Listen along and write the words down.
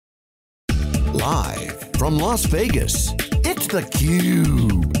Live from Las Vegas, it's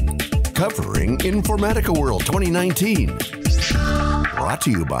theCUBE. Covering Informatica World 2019. Brought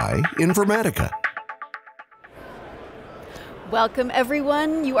to you by Informatica. Welcome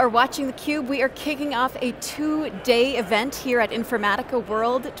everyone, you are watching theCUBE. We are kicking off a two-day event here at Informatica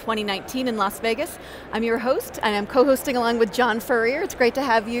World 2019 in Las Vegas. I'm your host, and I'm co-hosting along with John Furrier. It's great to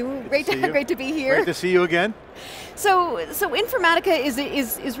have you, great to be here. Great to see you again. So Informatica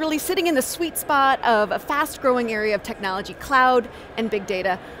is really sitting in the sweet spot of a fast-growing area of technology, cloud and big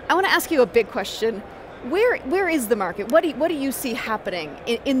data. I want to ask you a big question. Where is the market? What do you see happening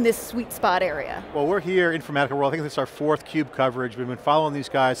in this sweet spot area? Well, we're here, Informatica World. I think this is our fourth CUBE coverage. We've been following these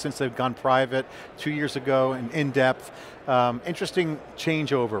guys since they've gone private 2 years ago and in depth. Interesting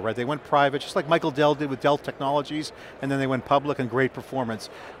changeover, right? They went private, just like Michael Dell did with Dell Technologies, and then they went public and great performance.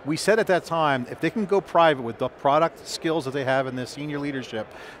 We said at that time, if they can go private with the product skills that they have in their senior leadership,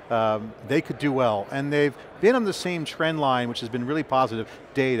 they could do well. And they've been on the same trend line, which has been really positive,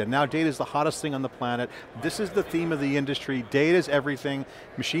 data. Now data is the hottest thing on the planet. This is the theme of the industry. Data is everything.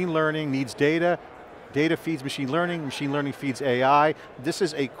 Machine learning needs data. Data feeds machine learning feeds AI. This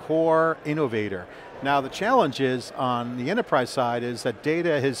is a core innovator. Now the challenge is, on the enterprise side, is that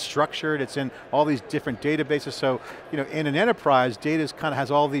data is structured, it's in all these different databases, so in an enterprise, data kind of has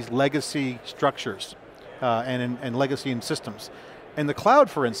all these legacy structures and legacy in systems. In the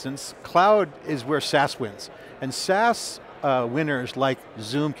cloud, for instance, cloud is where SaaS wins. And SaaS winners like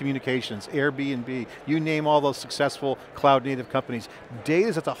Zoom Communications, Airbnb, you name all those successful cloud native companies, data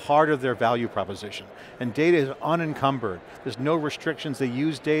is at the heart of their value proposition. And data is unencumbered. There's no restrictions, they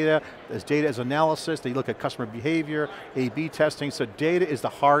use data, there's data as analysis, they look at customer behavior, A/B testing, so data is the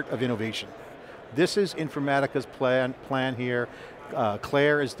heart of innovation. This is Informatica's plan here.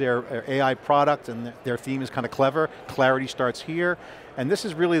 Claire is their AI product, and their theme is kind of clever. Clarity starts here, and this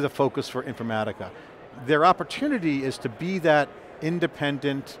is really the focus for Informatica. Their opportunity is to be that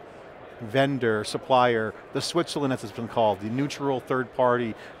independent vendor, supplier, the Switzerland as it's been called, the neutral third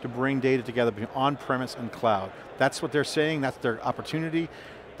party to bring data together between on-premise and cloud. That's what they're saying, that's their opportunity.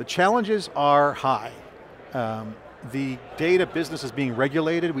 The challenges are high. The data business is being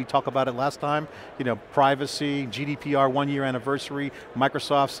regulated. We talked about it last time. Privacy, GDPR 1 year anniversary,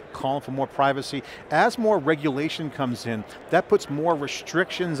 Microsoft's calling for more privacy. As more regulation comes in, that puts more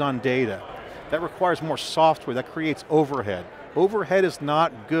restrictions on data. That requires more software, that creates overhead. Overhead is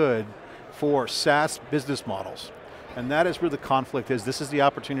not good for SaaS business models. And that is where the conflict is. This is the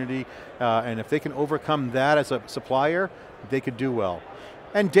opportunity, and if they can overcome that as a supplier, they could do well.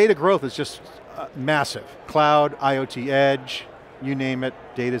 And data growth is just massive. Cloud, IoT edge, you name it,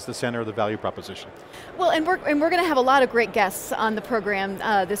 data is the center of the value proposition. Well, and we're going to have a lot of great guests on the program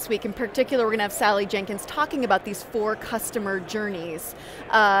this week. In particular, we're going to have Sally Jenkins talking about these 4 customer journeys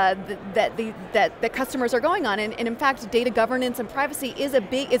that customers are going on. And in fact, data governance and privacy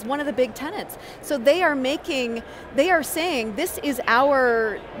is one of the big tenets. So they are saying, this is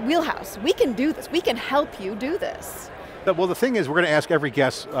our wheelhouse. We can do this. We can help you do this. Well, the thing is, we're going to ask every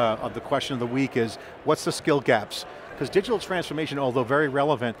guest of the question of the week is, what's the skill gaps? Because digital transformation, although very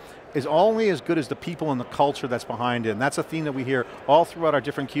relevant, is only as good as the people and the culture that's behind it. And that's a theme that we hear all throughout our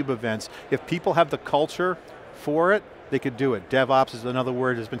different CUBE events. If people have the culture for it, they could do it. DevOps is another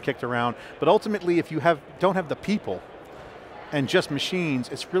word that's been kicked around. But ultimately, if you don't have the people and just machines,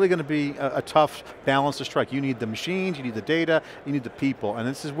 it's really going to be a tough balance to strike. You need the machines, you need the data, you need the people. And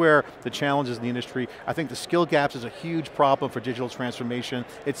this is where the challenge is in the industry. I think the skill gaps is a huge problem for digital transformation.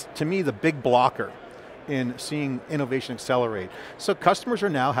 It's, to me, the big blocker in seeing innovation accelerate. So customers are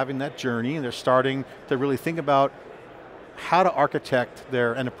now having that journey, and they're starting to really think about how to architect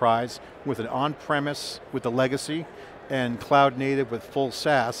their enterprise with an on-premise, with the legacy, and cloud native with full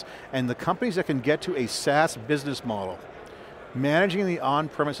SaaS. And the companies that can get to a SaaS business model, managing the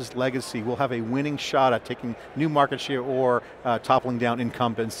on-premises legacy, will have a winning shot at taking new market share or toppling down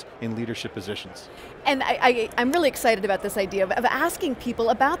incumbents in leadership positions. And I'm really excited about this idea of asking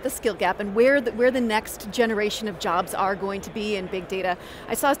people about the skill gap and where the next generation of jobs are going to be in big data.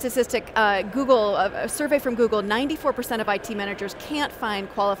 I saw a statistic, a survey from Google, 94% of IT managers can't find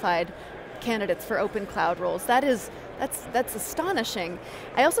qualified candidates for open cloud roles. That's astonishing.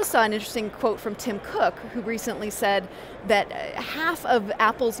 I also saw an interesting quote from Tim Cook, who recently said that half of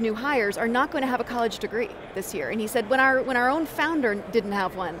Apple's new hires are not going to have a college degree. keynote this year, and he said when our own founder didn't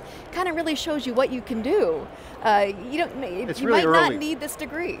have one, kind of really shows you what you can do. You might not need this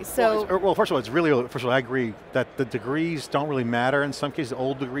degree. So well, first of all, it's really early. First of all, I agree that the degrees don't really matter. In some cases,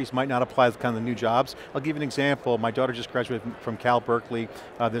 old degrees might not apply to kind of the new jobs. I'll give you an example. My daughter just graduated from Cal Berkeley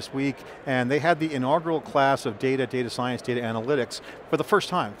this week, and they had the inaugural class of data science, data analytics for the first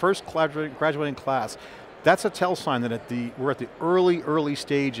time, first graduating class. That's a tell sign that we're at the early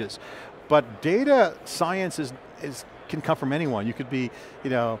stages. But data science can come from anyone. You could be,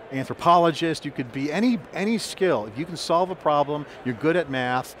 anthropologist, you could be any skill. If you can solve a problem, you're good at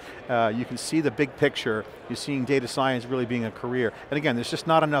math, you can see the big picture, you're seeing data science really being a career. And again, there's just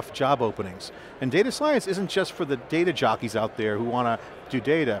not enough job openings. And data science isn't just for the data jockeys out there who want to do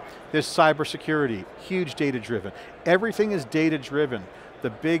data. There's cybersecurity, huge data driven. Everything is data driven. The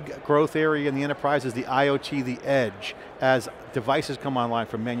big growth area in the enterprise is the IoT, the edge, as devices come online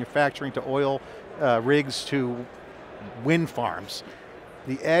from manufacturing to oil rigs to wind farms.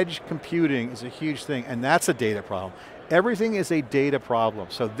 The edge computing is a huge thing, and that's a data problem. Everything is a data problem.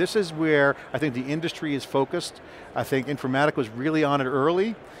 So this is where I think the industry is focused. I think Informatica was really on it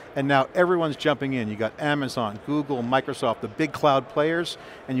early, and now everyone's jumping in. You got Amazon, Google, Microsoft, the big cloud players,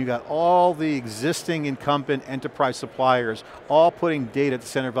 and you got all the existing incumbent enterprise suppliers all putting data at the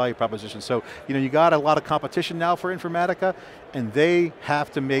center of value proposition. So you got a lot of competition now for Informatica, and they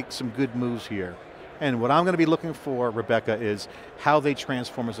have to make some good moves here. And what I'm going to be looking for, Rebecca, is how they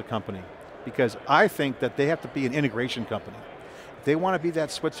transform as a company. Because I think that they have to be an integration company. If they want to be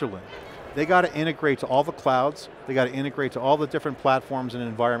that Switzerland, they got to integrate to all the clouds, they got to integrate to all the different platforms and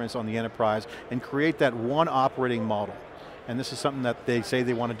environments on the enterprise and create that one operating model. And this is something that they say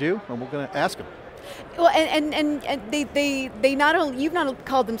they want to do, and we're going to ask them. Well, and they not only, you've not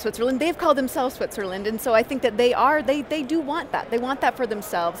called them Switzerland, they've called themselves Switzerland, and so I think that they do want that. They want that for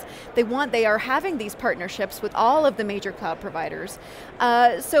themselves. They are having these partnerships with all of the major cloud providers.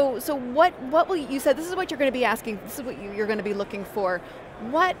 So what will you said, this is what you're going to be asking, this is what you're going to be looking for.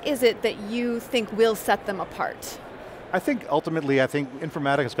 What is it that you think will set them apart? I think ultimately,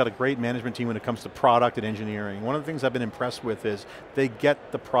 Informatica's got a great management team when it comes to product and engineering. One of the things I've been impressed with is they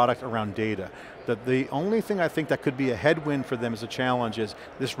get the product around data. The only thing I think that could be a headwind for them as a challenge is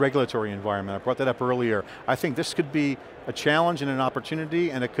this regulatory environment. I brought that up earlier. I think this could be a challenge and an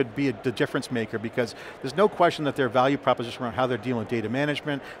opportunity, and it could be the difference maker, because there's no question that their value proposition around how they're dealing with data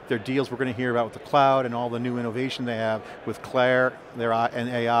management, their deals we're going to hear about with the cloud and all the new innovation they have with Claire and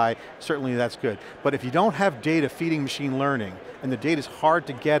AI, certainly that's good. But if you don't have data feeding machine learning, and the data is hard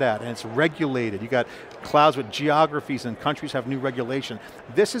to get at, and it's regulated, you got clouds with geographies and countries have new regulation,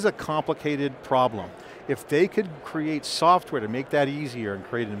 this is a complicated problem. If they could create software to make that easier and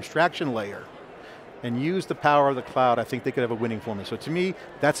create an abstraction layer, and use the power of the cloud, I think they could have a winning formula. So to me,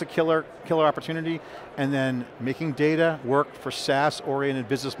 that's a killer opportunity. And then making data work for SaaS-oriented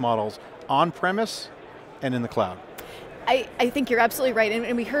business models on-premise and in the cloud. I think you're absolutely right,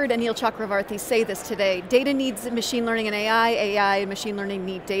 and we heard Anil Chakravarthy say this today. Data needs machine learning and AI and machine learning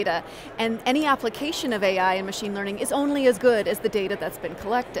need data. And any application of AI and machine learning is only as good as the data that's been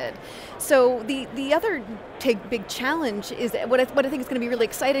collected. So the other big challenge is, what I think is going to be really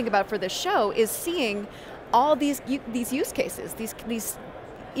exciting about for this show is seeing all these use cases, these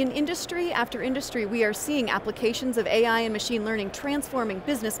in industry after industry, we are seeing applications of AI and machine learning transforming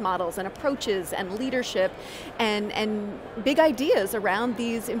business models and approaches and leadership and big ideas around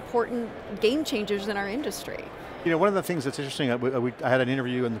these important game changers in our industry. One of the things that's interesting, I had an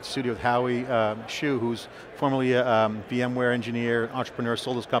interview in the studio with Howie Hsu, who's formerly a VMware engineer, entrepreneur,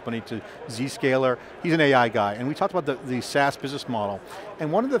 sold his company to Zscaler. He's an AI guy, and we talked about the SaaS business model.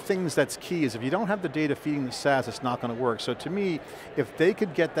 And one of the things that's key is if you don't have the data feeding the SaaS, it's not going to work. So to me, if they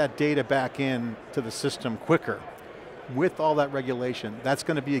could get that data back in to the system quicker, with all that regulation, that's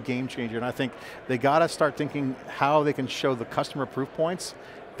going to be a game changer. And I think they got to start thinking how they can show the customer proof points.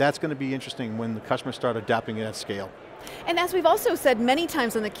 That's going to be interesting when the customers start adapting it at scale. And as we've also said many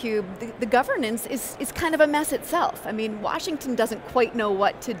times on theCUBE, the governance is kind of a mess itself. I mean, Washington doesn't quite know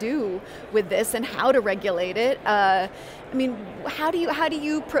what to do with this and how to regulate it. I mean, how do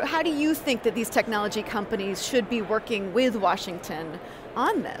you think that these technology companies should be working with Washington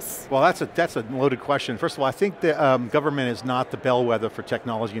on this? Well, that's a loaded question. First of all, I think the government is not the bellwether for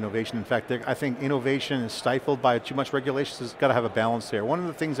technology innovation. In fact, I think innovation is stifled by too much regulation, so it's got to have a balance there. One of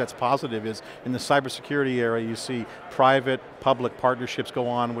the things that's positive is in the cybersecurity area, you see private-public partnerships go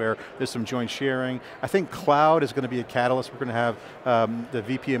on where there's some joint sharing. I think cloud is going to be a catalyst. We're going to have the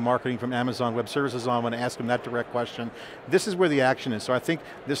VP of marketing from Amazon Web Services on. I'm going to ask him that direct question. This is where the action is. So I think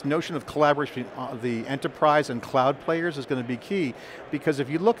this notion of collaboration between the enterprise and cloud players is going to be key, because if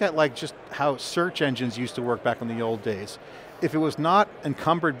you look at like just how search engines used to work back in the old days, if it was not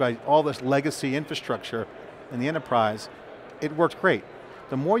encumbered by all this legacy infrastructure in the enterprise, it worked great.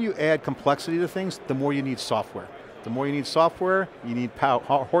 The more you add complexity to things, the more you need software. The more you need software, you need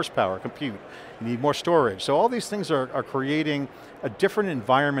horsepower, compute. You need more storage. So all these things are creating a different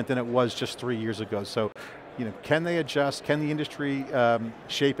environment than it was just 3 years ago. So, can they adjust? Can the industry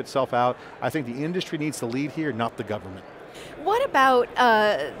shape itself out? I think the industry needs to lead here, not the government. What about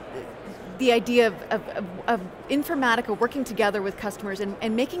the idea of Informatica working together with customers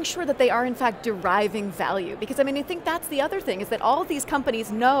and making sure that they are in fact deriving value? Because I mean, I think that's the other thing, is that all of these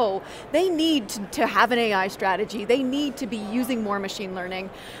companies know they need to have an AI strategy, they need to be using more machine learning.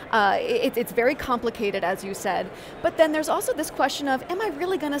 It's very complicated, as you said, but then there's also this question of, am I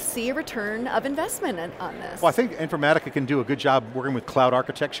really going to see a return of investment on this? Well, I think Informatica can do a good job working with cloud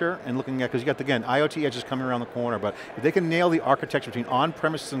architecture and looking at, because you got, again, IoT edges coming around the corner, but if they can nail the architecture between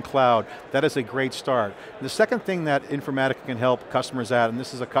on-premises and cloud, that is a great start. And the second thing that Informatica can help customers at, and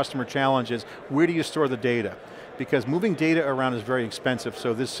this is a customer challenge, is where do you store the data? Because moving data around is very expensive.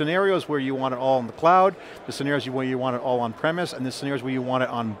 So there's scenarios where you want it all in the cloud, there's scenarios where you want it all on premise, and there's scenarios where you want it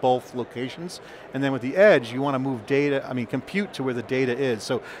on both locations. And then with the edge, you want to move compute to where the data is.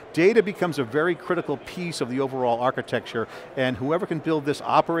 So data becomes a very critical piece of the overall architecture, and whoever can build this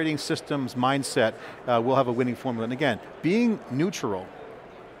operating systems mindset will have a winning formula. And again, being neutral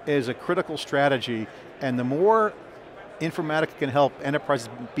is a critical strategy, and the more Informatica can help enterprises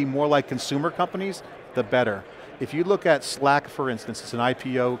be more like consumer companies, the better. If you look at Slack, for instance, it's an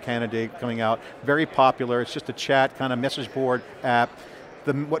IPO candidate coming out, very popular, it's just a chat kind of message board app.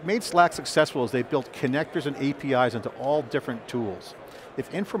 What made Slack successful is they built connectors and APIs into all different tools. If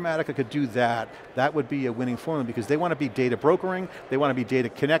Informatica could do that, that would be a winning formula, because they want to be data brokering, they want to be data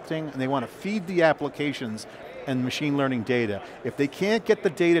connecting, and they want to feed the applications and machine learning data. If they can't get the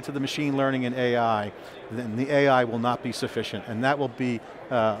data to the machine learning and AI, then the AI will not be sufficient, and that will be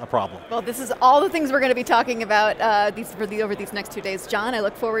a problem. Well, this is all the things we're going to be talking about over these next 2 days. John, I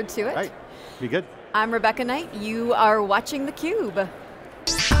look forward to it. Right, be good. I'm Rebecca Knight, you are watching theCUBE.